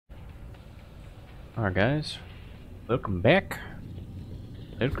Alright guys, welcome back.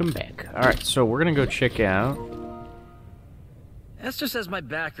 Welcome back. Alright, so we're gonna go check out Esther says my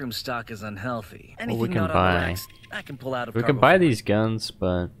backroom stock is unhealthy. what we Anything can not on the buy. racks, I can pull out of We cargo can buy for. these guns,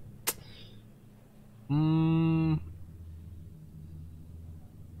 but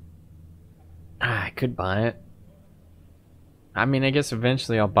I could buy it. I mean, I guess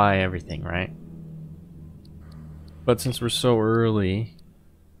eventually I'll buy everything, right? But since we're so early,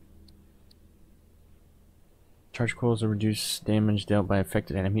 charge coils will reduce damage dealt by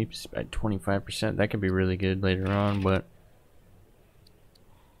affected enemies by 25%. That could be really good later on, but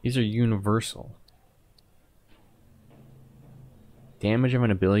these are universal. Damage of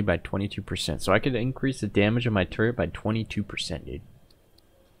an ability by 22%. So I could increase the damage of my turret by 22%, dude.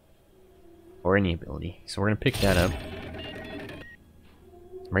 Or any ability. So we're gonna pick that up.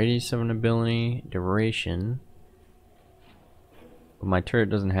 Radius of an ability, duration. But my turret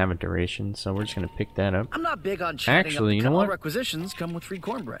doesn't have a duration, so we're just gonna pick that up. I'm not big on chatting Actually, up you know all what? requisitions come with free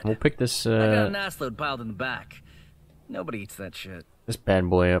cornbread. We'll pick this I got an ass load piled in the back. Nobody eats that shit. this bad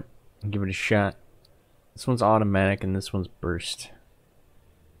boy up and give it a shot. This one's automatic and this one's burst.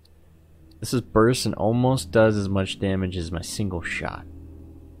 This is burst and almost does as much damage as my single shot.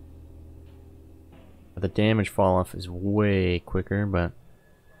 But the damage fall off is way quicker, but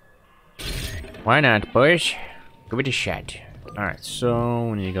why not, boys? Give it a shot. Alright, so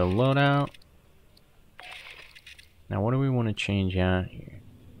we need to go loadout. Now what do we want to change out here?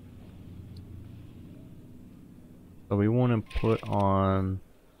 So we want to put on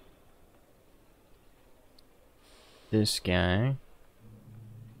this guy.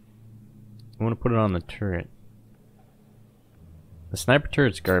 We want to put it on the turret. The sniper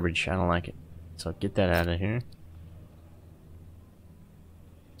turret's garbage. I don't like it. So get that out of here.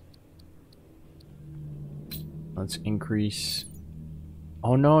 Let's increase.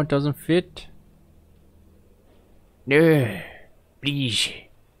 Oh no, it doesn't fit. No, please,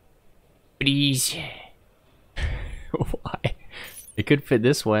 please. Why? It could fit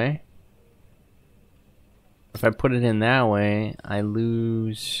this way. If I put it in that way, I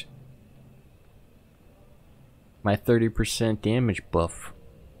lose my 30% damage buff.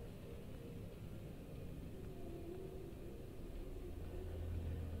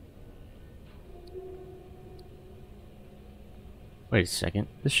 Wait a second.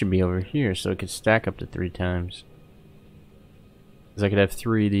 This should be over here so it could stack up to 3 times. Because I could have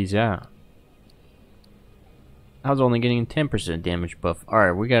 3 of these out. I was only getting 10% damage buff.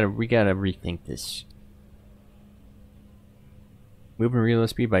 Alright, we gotta rethink this. Moving reload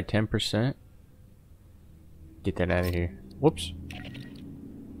speed by 10%. Get that out of here. Whoops.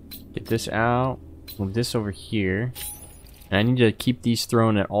 Get this out. Move this over here. And I need to keep these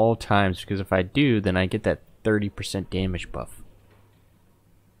thrown at all times because if I do, then I get that 30% damage buff.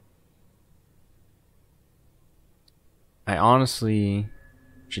 I honestly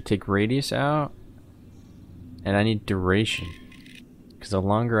should take radius out. And I need duration. Because the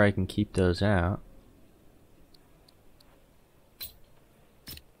longer I can keep those out.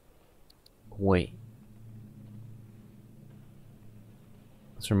 Wait.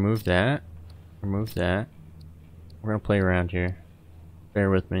 Let's remove that. Remove that. We're gonna play around here. Bear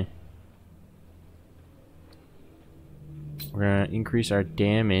with me. We're gonna increase our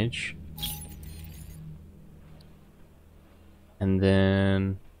damage. And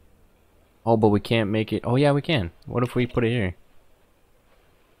then... Oh, but we can't make it... Oh yeah, we can. What if we put it here?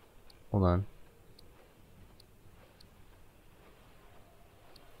 Hold on.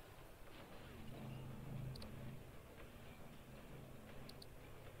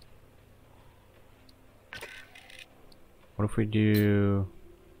 What if we do...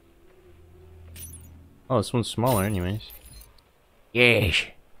 Oh, this one's smaller anyways. Yes!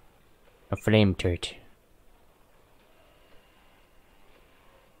 A flame turret.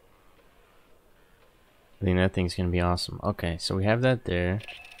 I think that thing's gonna be awesome. Okay, so we have that there.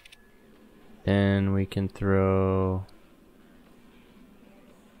 Then we can throw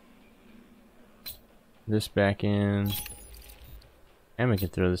this back in. And we can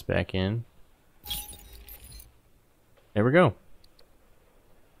throw this back in. There we go.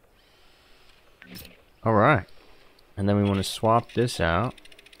 Alright. And then we want to swap this out.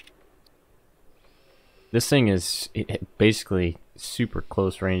 This thing is basically super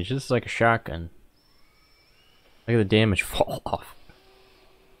close range. This is like a shotgun. Look at the damage fall off.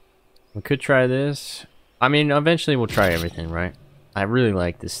 We could try this. I mean, eventually we'll try everything, right? I really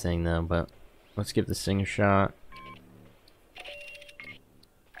like this thing though, but let's give this thing a shot.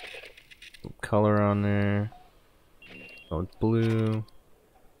 Color on there. Go with blue.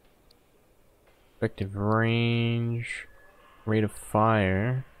 Effective range. Rate of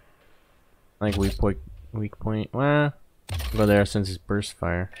fire. Like weak point. Well, we'll go there since it's burst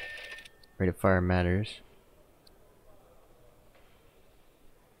fire. Rate of fire matters.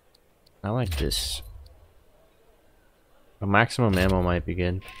 I like this. A maximum ammo might be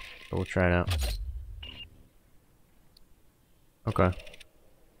good, but we'll try it out. Okay.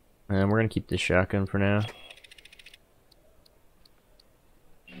 And we're gonna keep this shotgun for now.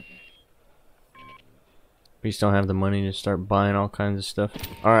 We just don't have the money to start buying all kinds of stuff.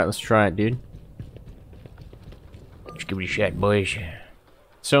 Alright, let's try it, dude. Let's give it a shot, boys.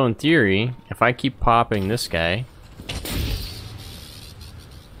 So in theory, if I keep popping this guy,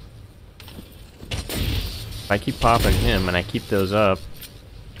 if I keep popping him and I keep those up,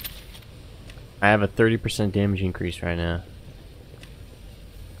 I have a 30% damage increase right now.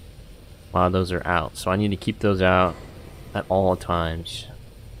 While those are out. So I need to keep those out at all times.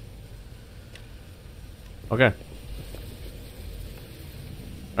 Okay.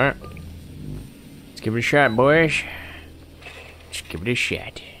 Alright. Let's give it a shot, boys. Let's give it a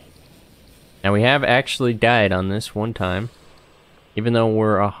shot. Now we have actually died on this one time. Even though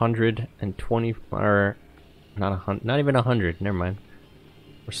we're 120, or not 100, not even 100, never mind.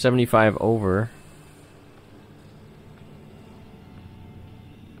 We're 75 over.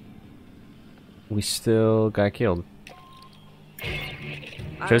 We still got killed.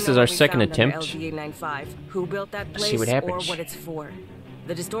 Just as our second attempt. Who built that place, see what happens. or what it's for.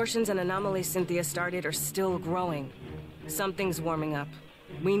 The distortions and anomalies Cynthia started are still growing. Something's warming up.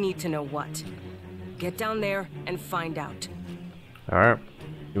 We need to know what. Get down there and find out. Alright.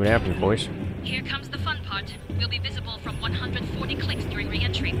 See what happens, boys. Here comes the fun part. We'll be visible from 140 clicks during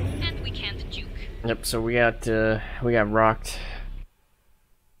re-entry, and we can't juke. Yep, so we got rocked.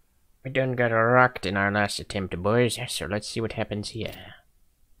 We done got rocked in our last attempt, boys, so let's see what happens here.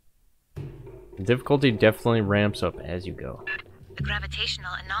 The difficulty definitely ramps up as you go. The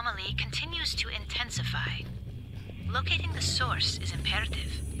gravitational anomaly continues to intensify. Locating the source is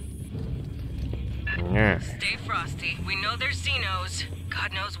imperative. Yeah. Stay frosty. We know there's Xenos.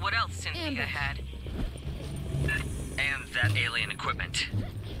 God knows what else Cynthia had. And that alien equipment.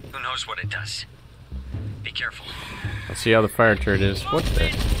 Who knows what it does? Be careful. Let's see how the fire turret is. What the?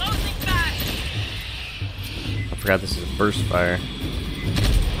 Closing fast. I forgot this is a burst fire.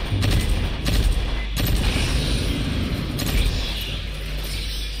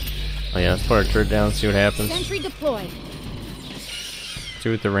 Oh yeah, let's put our turret down and see what happens. Sentry deployed. See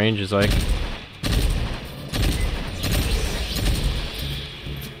what the range is like.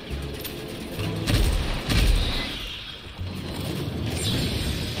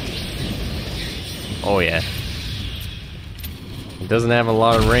 Oh yeah. It doesn't have a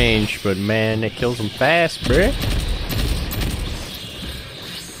lot of range, but man, it kills them fast, bruh.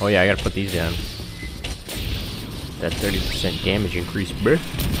 Oh yeah, I gotta put these down. That 30% damage increase, bruh.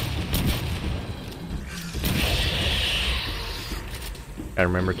 Gotta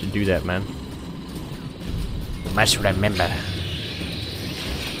remember to do that, man. Must remember.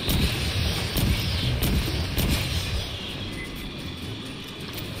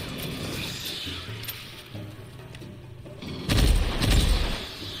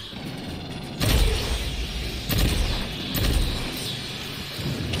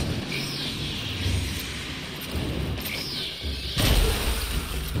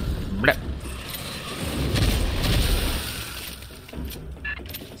 Bleh.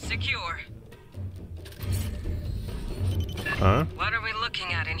 Secure. Huh? What are we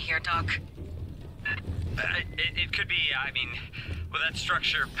looking at in here, Doc? It could be, I mean, with that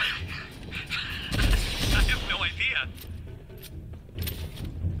structure. I have no idea.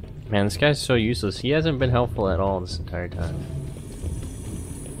 Man, this guy's so useless. He hasn't been helpful at all this entire time.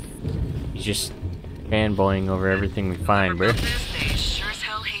 He's just fanboying over everything we find, bruh. They sure as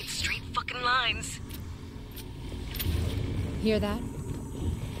hell hate straight fucking lines. Hear that?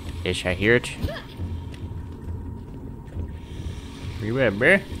 Yes, I hear it. Where you at,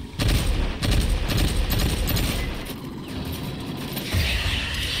 bruh?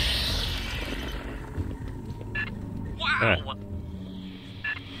 Wow.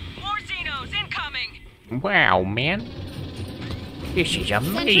 More Xenos incoming! Wow, man. This is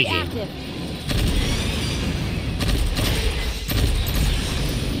Sentry amazing. active.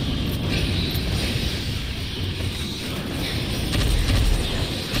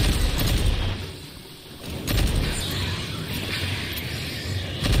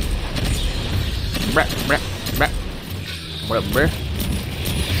 Bruh, bruh, bruh. What up, bruh?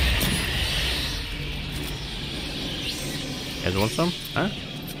 You guys want some? Huh?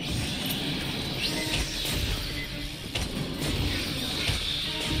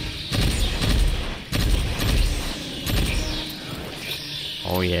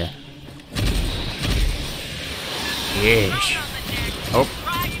 Oh yeah. Yes. Oh.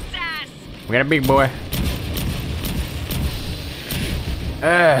 We got a big boy.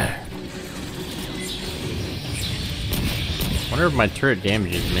 Wonder if my turret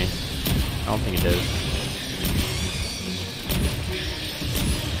damages me. I don't think it does.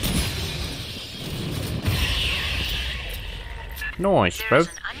 Nice, bro.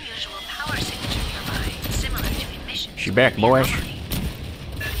 There's an unusual power signature nearby, similar to emissions. She back, from the boys. anomaly.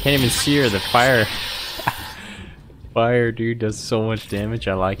 Can't even see her. The fire. Fire, dude, does so much damage.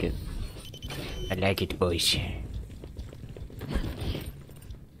 I like it. I like it, boys.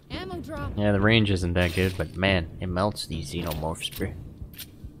 Ammo drop. Yeah, the range isn't that good, but man, it melts these xenomorphs, bro.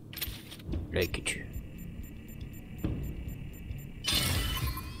 Like it.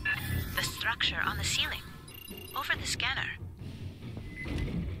 The structure on the ceiling. Over the scanner.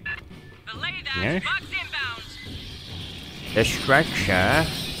 Belay that. Yes. Box inbound. The structure.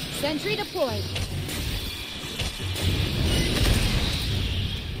 Sentry deployed.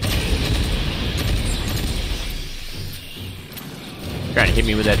 Trying to hit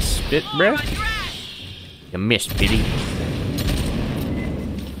me with that spit, bro. You missed, Billy.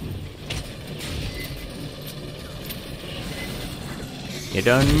 You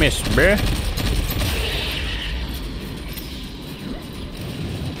done missed, bruh.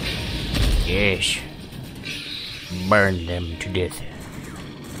 Yes. Burn them to death.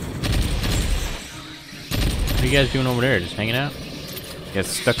 What are you guys doing over there? Just hanging out? You guys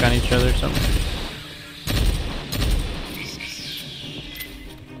stuck on each other or something?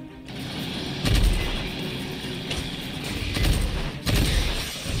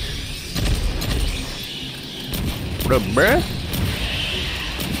 What up, bruh?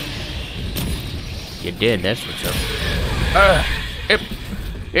 You did, that's what's up.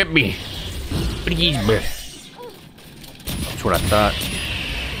 Hit me. Please, bruh. That's what I thought.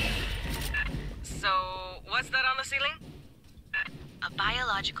 So, what's that on the ceiling? A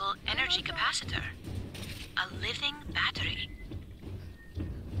biological energy capacitor. A living battery.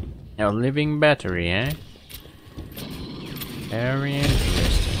 A living battery, eh? Very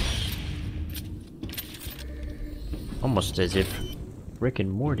interesting. Almost as if Rick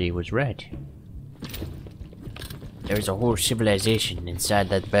and Morty was right. There's a whole civilization inside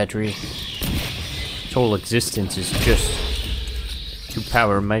that battery. Its whole existence is just to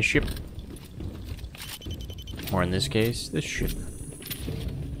power my ship. Or in this case, this ship.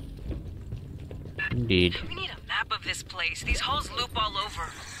 Indeed. We need a map of this place. These halls loop all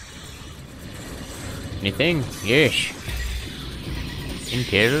over. Anything? Yes.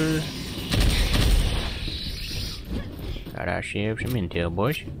 Intel. Got ourselves some intel,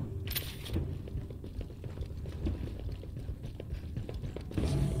 boys.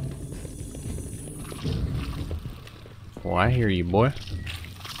 Oh, I hear you, boy.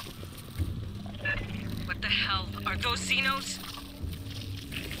 What the hell? Are those Xenos?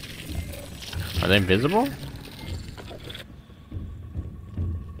 Are they invisible?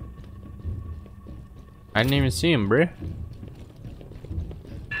 I didn't even see him, bruh.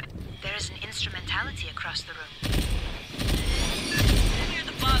 There is an instrumentality across the room. Clear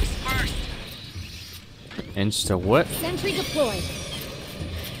the bugs first. Insta what? Sentry deployed.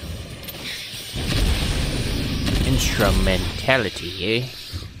 Instrumentality, eh?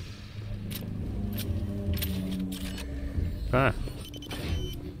 Huh.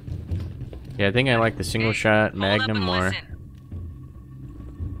 Yeah, I think I like the single shot Magnum more. Listen.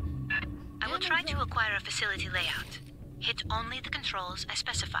 I will try to acquire a facility layout. Hit only the controls I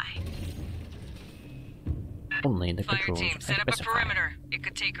specify. Only the controls. Fireteam, set up a perimeter. It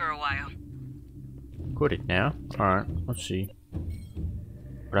could take her a while. Quit it now. Alright, let's see.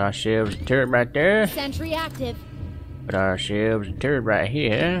 Put ourselves a turret right there. Sentry active. Put ourselves a turret right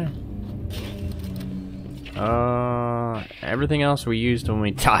here. Everything else we used when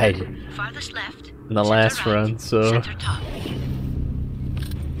we died Farthest left. in the center last right, run, so Center top.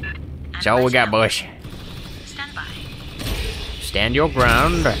 that's all we got, Analyze boys. now. Stand by. Stand your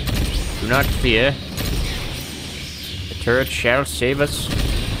ground. Do not fear. The turret shall save us.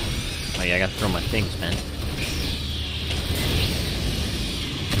 Oh yeah, I gotta throw my things, man.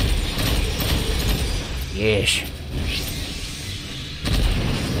 Yes.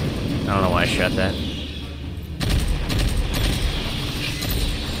 I don't know why I shot that.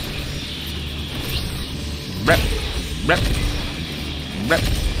 Brep, brep, brep,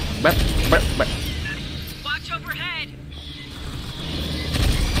 brep, brep, brep. Watch overhead.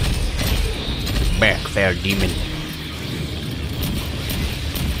 Back, fair demon.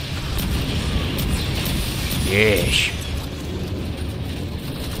 Yes.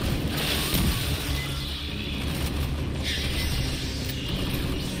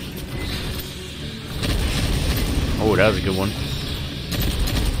 Oh Oh, that was a good one.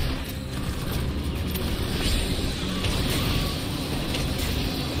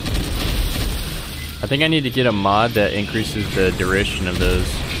 I think I need to get a mod that increases the duration of those,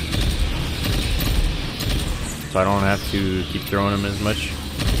 so I don't have to keep throwing them as much,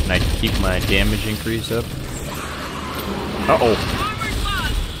 and I can keep my damage increase up.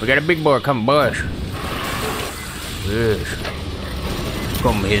 Uh-oh. We got a big boy coming, boys. Yes.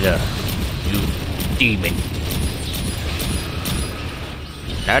 Come hither, you demon.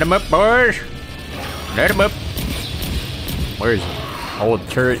 Light him up, boys. Light him up. Where is he? Oh,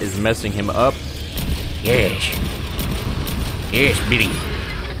 the turret is messing him up. Yes. Yes, Billy.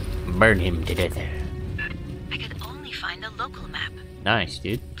 Burn him to death. I could only find a local map. Nice,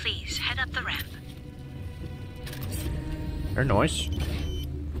 dude. Please head up the ramp. Very nice.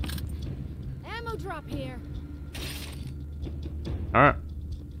 Ammo drop here. Alright.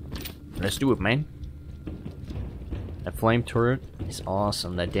 Let's do it, man. That flame turret is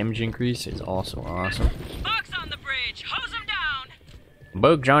awesome. That damage increase is also awesome. Bugs on the bridge! Hose them down!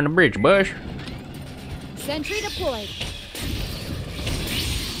 Bugs on the bridge, Bush. Sentry deployed.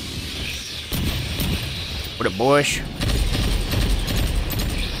 What up, boys?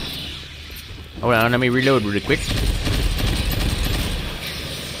 Hold on, let me reload really quick.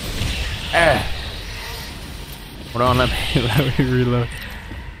 Ah. Hold on, let me reload.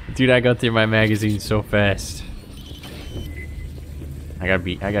 Dude, I got through my magazine so fast. I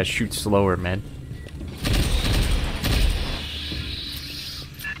gotta shoot slower, man.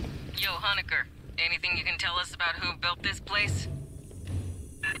 Yo, Honecker, anything you can tell us about who built this place?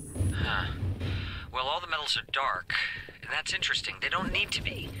 Huh. Well, all the metals are dark. That's interesting. They don't need to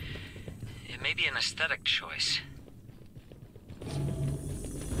be. It may be an aesthetic choice.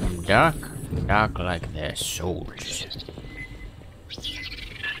 Dark like their souls.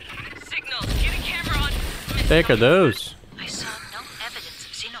 Signals, get a camera on. What the heck are those? I saw no evidence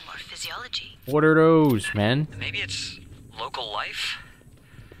of xenomorph physiology. What are those, man? Maybe it's local life?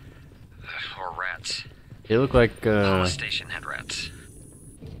 Or rats. They look like Station had rats.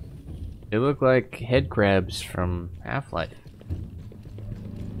 they look like head crabs from Half-Life.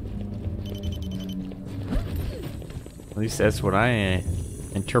 At least that's what I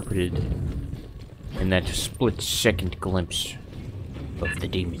interpreted in that split-second glimpse of the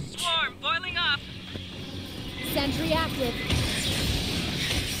demons. Swarm, boiling up! Sentry active.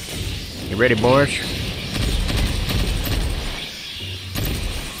 You ready, boys?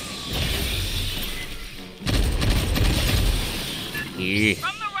 Yeah.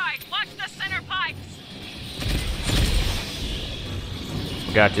 From the right, watch the center pipes!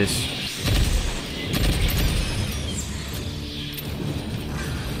 We got this.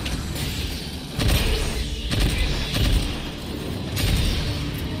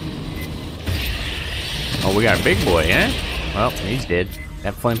 Oh, we got a big boy, eh? Well, he's dead.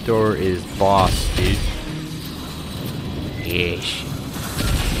 That flamethrower is boss, dude. Yes.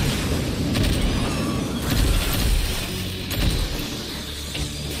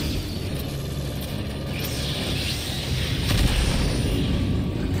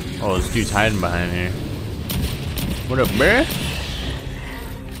 Oh, this dude's hiding behind here. What up, bruh?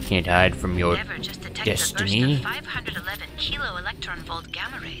 Can't hide from your Never just detected destiny. a burst of 511 kilo electron volt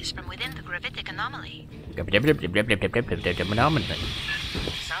gamma rays from within the gravitic anomaly. Sounds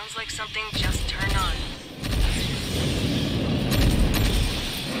like something just turned on.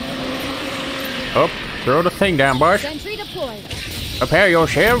 Oh, throw the thing down, boys. Sentry deployed. Prepare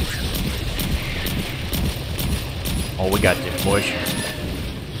yourselves. Oh, we got this, boys.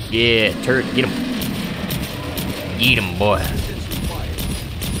 Yeah, turret, get him. Eat him, boy.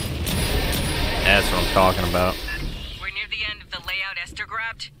 That's what I'm talking about. We're near the end of the layout Esther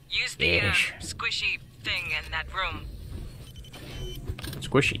grabbed. Use the Yes. squishy thing in that room.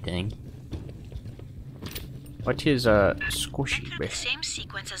 Squishy thing. What is squishy? Enter the same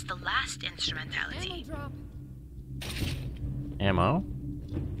sequence as the last Ammo instrumentality. drop. Ammo?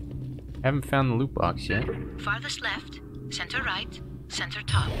 Haven't found the loot box yet. Farthest left, center right, center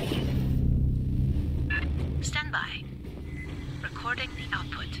top. Stand by. Recording the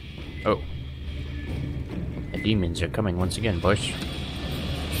output. Oh. The demons are coming once again, boys.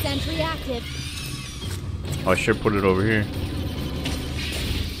 Sentry active. Oh, I should put it over here.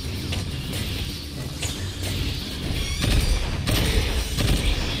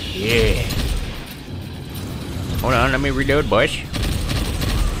 Yeah. Hold on, let me reload, boys.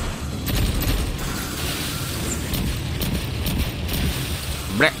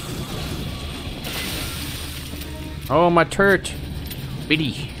 Black. Oh, my turret.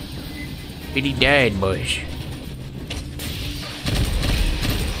 Biddy. Biddy died, boys.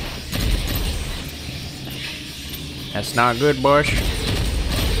 That's not good, boys.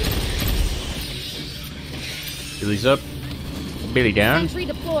 Billy's up. Billy down. Sentry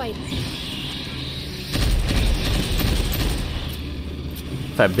deployed.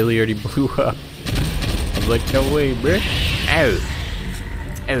 I thought Billy already blew up. I was like, no way, bruh. Ow.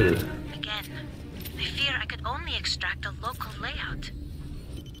 Ow. Again, I fear I could only extract a local layout.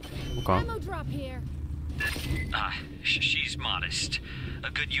 Okay. Ammo drop here. She's modest. A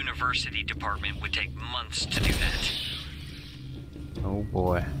good university department would take months to do that. Oh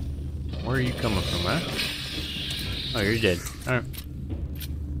boy. Where are you coming from, huh? Oh, you're dead. Alright.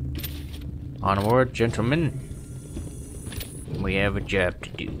 Onward, gentlemen. We have a job to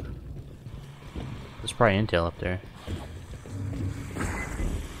do. There's probably intel up there.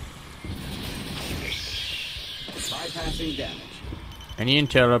 Bypassing damage. Any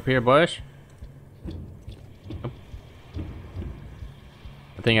intel up here, boys? Nope.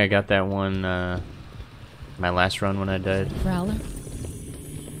 I think I got that one, my last run when I died. Prowler.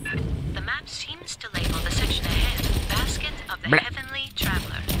 The map seems to label the section ahead Basket of the Blah. Heavenly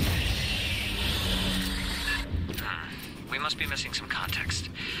Traveler. We must be missing some context.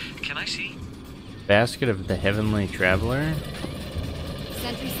 Can I see? Basket of the Heavenly Traveler?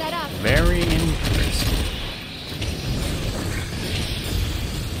 Sentry set up. Very interesting.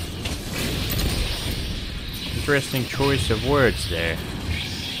 Interesting choice of words there.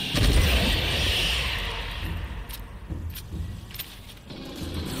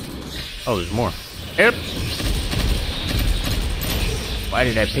 Oh, there's more. Yep. Why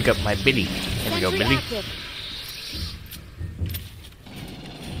did I pick up my Billy? There we go, Sentry Billy. active.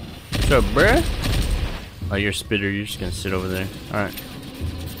 What's up, bruh? Oh, you're a spitter. You're just gonna sit over there. Alright.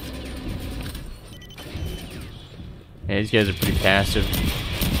 Yeah, these guys are pretty passive.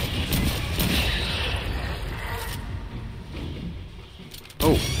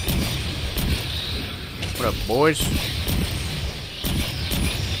 Oh. What up, boys?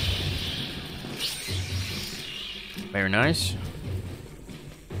 Very nice.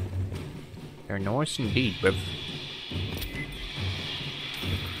 Very nice indeed, bruv.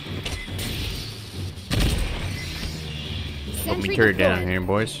 Put me Sentry turret down deployed. here,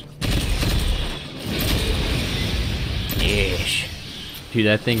 boys. Yes. Dude,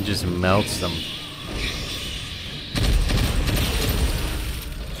 that thing just melts them.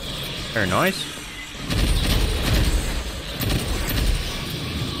 Very nice.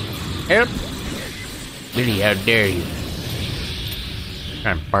 Help! Billy, how dare you?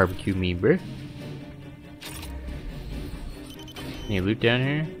 Trying to barbecue me, bruh. Any loot down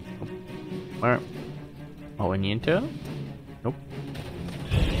here? Alright. Oh, any intel? Nope.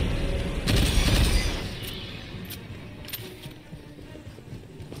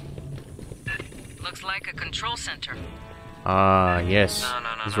 Looks like a control center. Ah, yes. No.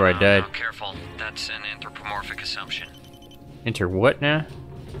 This is where I died. No, careful. That's an anthropomorphic assumption. Enter what now?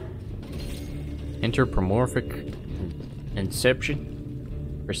 Anthropomorphic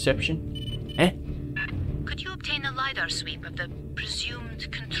inception? Perception? Eh? Could you obtain a LiDAR sweep of the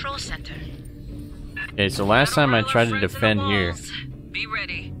presumed control center? Okay, so last time I tried to defend here, Be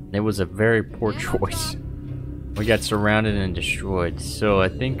ready. it was a very poor choice. We got surrounded and destroyed, so I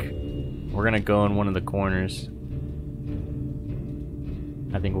think we're gonna go in one of the corners.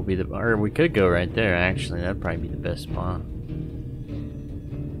 I think we'll be the, or we could go right there actually, that'd probably be the best spot.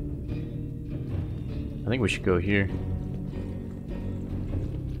 I think we should go here.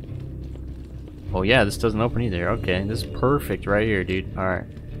 Oh yeah, this doesn't open either. Okay, this is perfect right here, dude. Alright.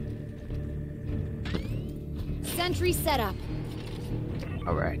 Sentry set up.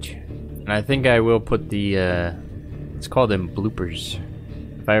 Alright. And I think I will put the, let's call them bloopers.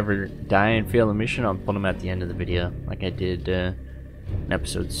 If I ever die and fail a mission, I'll put them at the end of the video, like I did in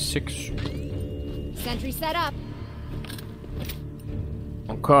episode 6. Sentry set up.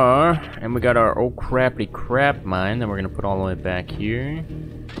 Okay, and we got our old crappy crap mine that we're gonna put all the way back here,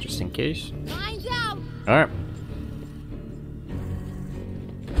 just in case. Lines out. Alright.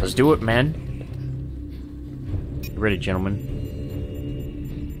 Let's do it, man. Get ready, gentlemen.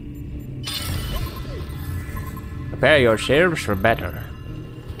 Prepare yourselves for battle.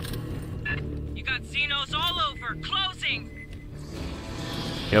 You got Xenos all over. Closing.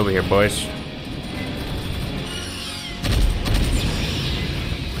 Get over here, boys.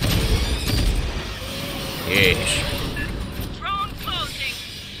 Yes. Drone closing.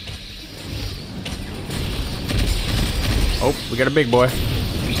 Oh, we got a big boy.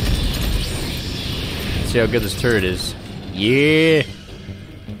 Let's see how good this turret is. Yeah!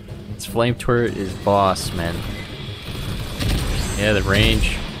 This flame turret is boss, man. Yeah, the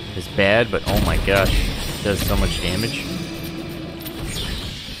range is bad, but oh my gosh, it does so much damage.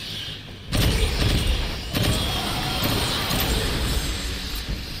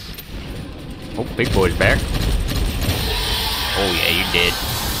 Oh, big boy's back. Oh yeah, you did.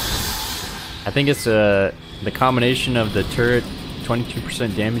 I think it's the combination of the turret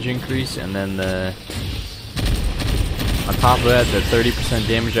 22% damage increase and then the on top of that the 30%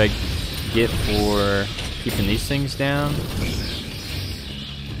 damage I get for keeping these things down.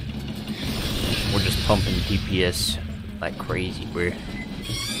 We're just pumping DPS like crazy, bro.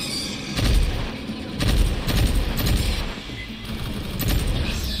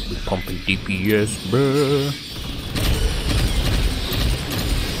 We're pumping DPS, bro.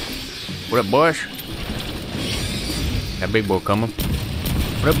 What up, boys? That big boy coming.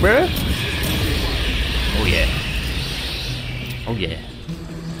 What up, bro? Oh yeah. Oh yeah.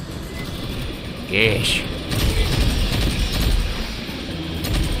 Yes.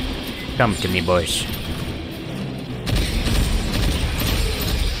 Come to me, boys.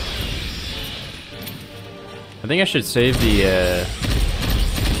 I think I should save the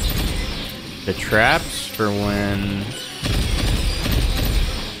traps for when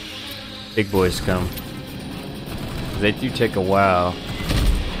big boys come. They do take a while.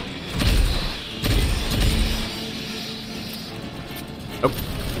 Oh.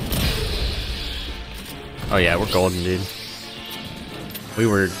 Oh yeah, we're golden, dude. We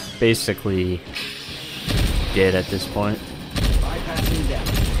were basically dead at this point. Bypassing them.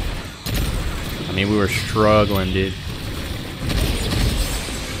 I mean, we were struggling, dude.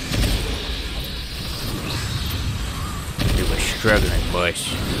 We were struggling,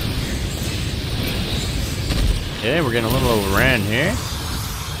 boys. Yeah, we're getting a little overrun here.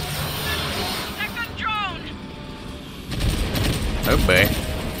 Second drone! Oh boy.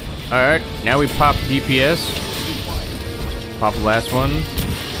 Alright, now we pop DPS. Pop the last one.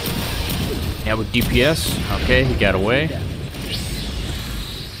 Now with DPS. Okay, he got away. I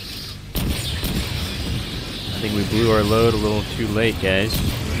think we blew our load a little too late, guys.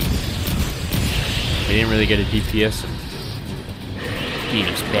 We didn't really get a DPS.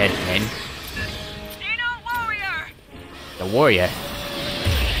 Phoenix bad, man. The warrior.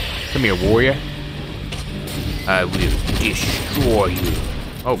 Come here, warrior. I will destroy you.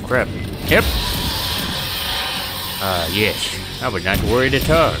 Oh crap. Yep. Yes. I was not worried at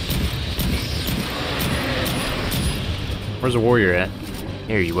all. Where's the warrior at?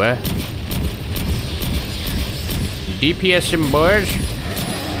 There you are. DPS him, boys.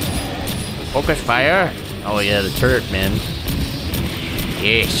 Focus fire. Oh yeah, the turret, man.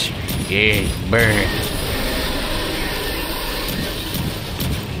 Yes. Yes, burn.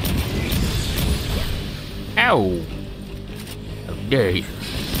 Ow! How dare you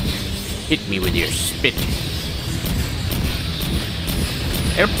hit me with your spit.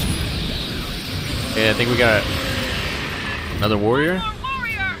 Yep. Yeah, I think we got another warrior.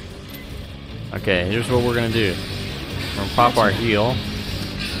 Okay, here's what we're gonna do. We're gonna pop our heal.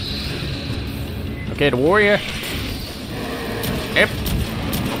 Okay, the warrior. Yep.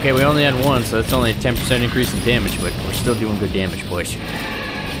 Okay, we only had one, so that's only a 10% increase in damage, but we're still doing good damage, boys.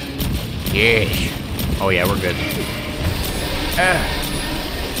 Yes. Oh yeah, we're good.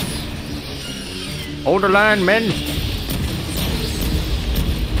 Hold the line, men.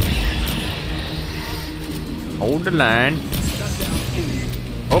 Hold the line.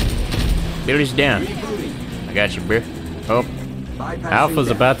 Oh, Billy's down. I got you, bro. Oh,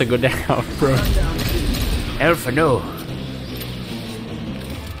 Alpha's about to go down, bro. Alpha, no.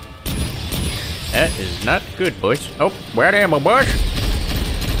 That is not good, boys. Oh, where am I, boys?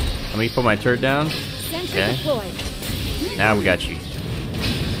 Let me put my turret down. Okay. Now we got you.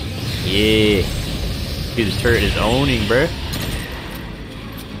 Yeah. Dude, the turret is owning, bro.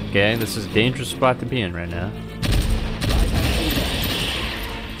 Okay, this is a dangerous spot to be in right now.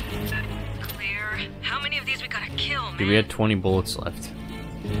 Clear. How many of these we gotta kill, man? Dude, we had 20 bullets left.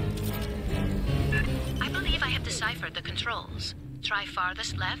 I believe I have deciphered the controls. Try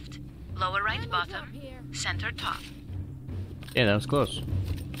farthest left, lower right bottom, center top. Yeah, that was close.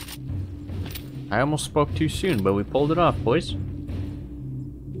 I almost spoke too soon, but we pulled it off, boys.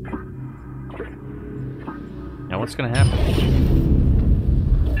 Now what's gonna happen?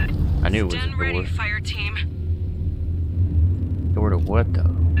 I knew it was a Stand ready, door. Fireteam. Door to what,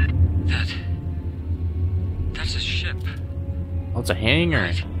 though? That's a ship. Oh, it's a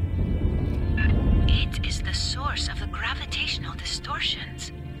hangar. It is the source of the gravitational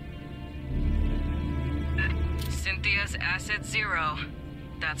distortions. Cynthia's asset 0.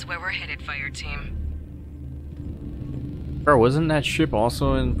 That's where we're headed, Fireteam. Bro, wasn't that ship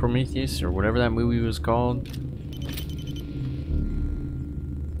also in Prometheus or whatever that movie was called?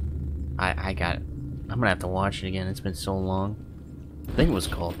 I got it. I'm gonna have to watch it again. It's been so long. I think it was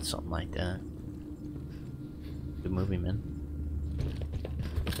called something like that. Good movie, man.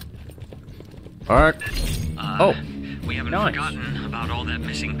 Alright. Oh. We haven't Nice. forgotten about all that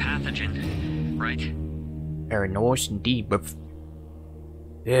missing pathogen, right? Very nice indeed, but...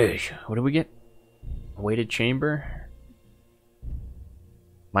 Yes. What do we get? A weighted chamber?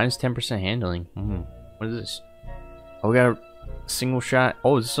 Minus 10% handling. What is this? Oh, we got a single shot.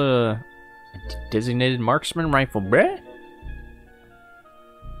 Oh, it's a designated marksman rifle, bruh.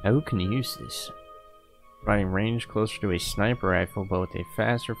 Now, who can use this? Providing range closer to a sniper rifle, but with a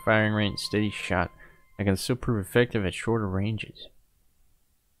faster firing rate and steady shot, I can still prove effective at shorter ranges.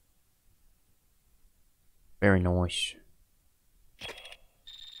 Very nice.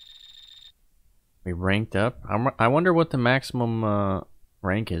 We ranked up. I wonder what the maximum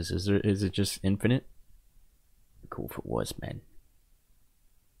rank is. Is it just infinite? Cool if it was, man.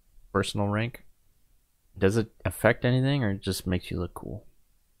 Personal rank. Does it affect anything, or it just makes you look cool?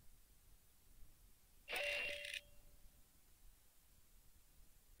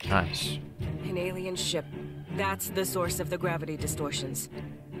 Nice. An alien ship. That's the source of the gravity distortions.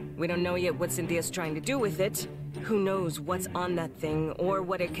 We don't know yet what Cynthia's trying to do with it. Who knows what's on that thing or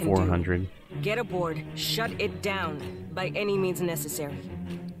what it can 400. do. Get aboard, shut it down by any means necessary.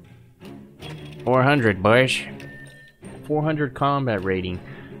 400, boys. 400 combat rating.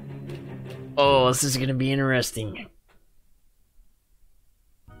 Oh, this is gonna be interesting.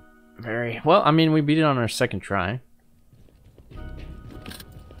 Very well. I mean, we beat it on our second try.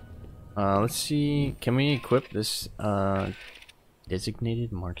 Let's see. Can we equip this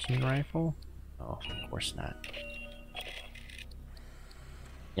designated marksman rifle? Oh, of course not.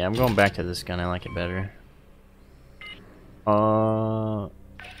 Yeah, I'm going back to this gun. I like it better.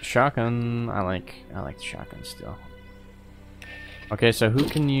 Shotgun. I like the shotgun still. Okay, so who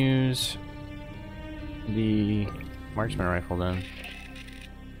can use the marksman rifle then?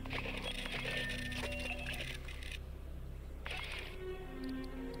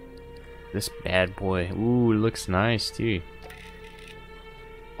 This bad boy. Ooh, it looks nice too.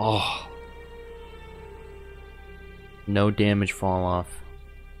 Oh. No damage fall off.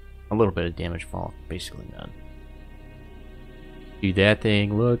 A little bit of damage fall off, basically none. Dude, that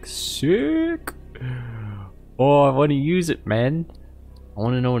thing looks sick. Oh, I want to use it, man. I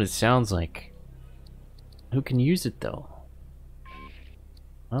want to know what it sounds like. Who can use it though?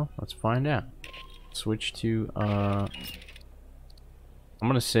 Well, let's find out. Switch to I'm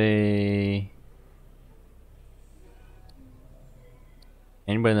gonna say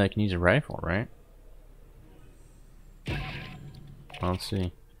anybody that can use a rifle, right? Let's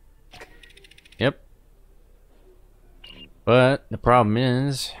see. Yep. But the problem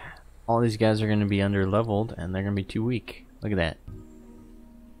is, all these guys are gonna be under leveled and they're gonna be too weak. Look at that.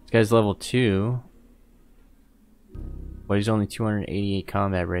 This guy's level 2, but he's only 288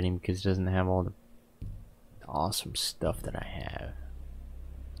 combat rating because he doesn't have all the awesome stuff that I have.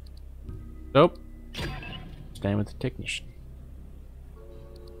 Nope. Staying with the technician.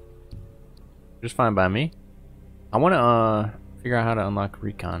 Just fine by me. I want to figure out how to unlock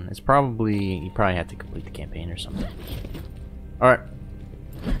recon. It's probably, you probably have to complete the campaign or something. Alright.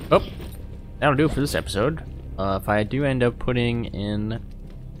 Oh, that'll do it for this episode. If I do end up putting in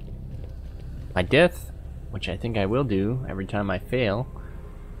my death, which I think I will do every time I fail,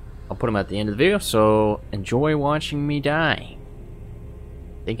 I'll put them at the end of the video, so enjoy watching me die.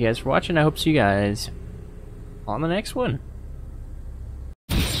 Thank you guys for watching. I hope to see you guys on the next one.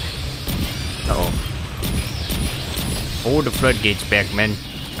 Uh-oh. Oh, the floodgate's back, man.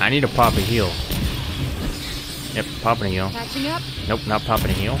 I need to pop a heal. Yep, popping a heal. Catching up. Nope, not popping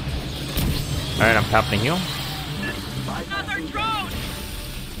a heal. Alright, I'm popping a heal. Another drone!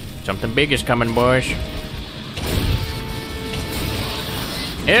 Something big is coming, boys.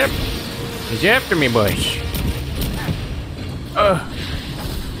 Yep. He's after me, boys.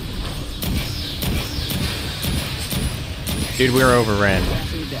 Dude, we're overran.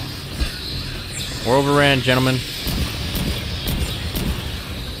 We're overran, gentlemen.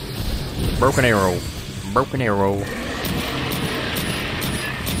 Broken arrow. Broken arrow.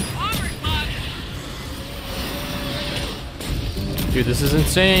 Dude, this is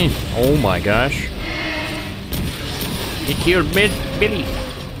insane. Oh my gosh. He killed Billy.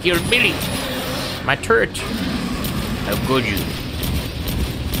 Killed Billy. My turret. How could you?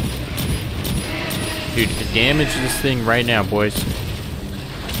 Dude, damage this thing right now, boys.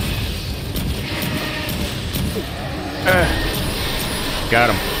 Got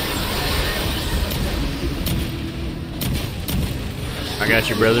him. I got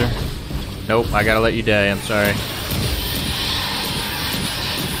you, brother. Nope, I gotta let you die. I'm sorry.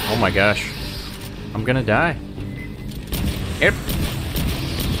 Oh my gosh. I'm gonna die. Yep.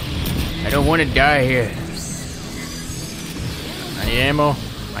 I don't want to die here. I need ammo.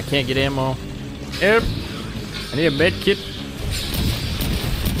 I can't get ammo. Help! I need a med kit.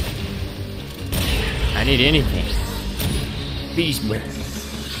 I need anything. Please, man.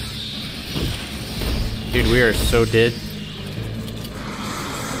 Dude, we are so dead.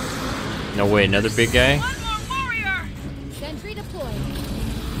 No way, another big guy? Sentry deployed.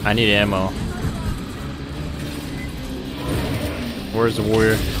 I need ammo. Where's the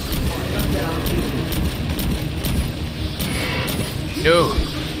warrior?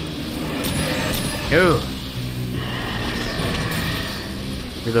 No. No.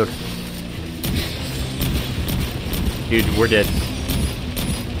 Reload. Dude, we're dead.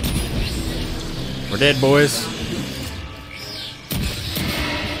 We're dead, boys.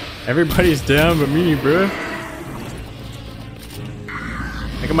 Everybody's down but me, bro.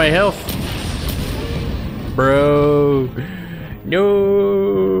 Look at my health. Bro.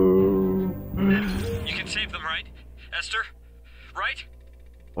 No. You can save them, right? Esther? Right?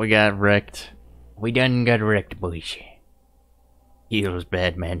 We got wrecked. We done got wrecked, boys. He was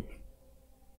bad, man.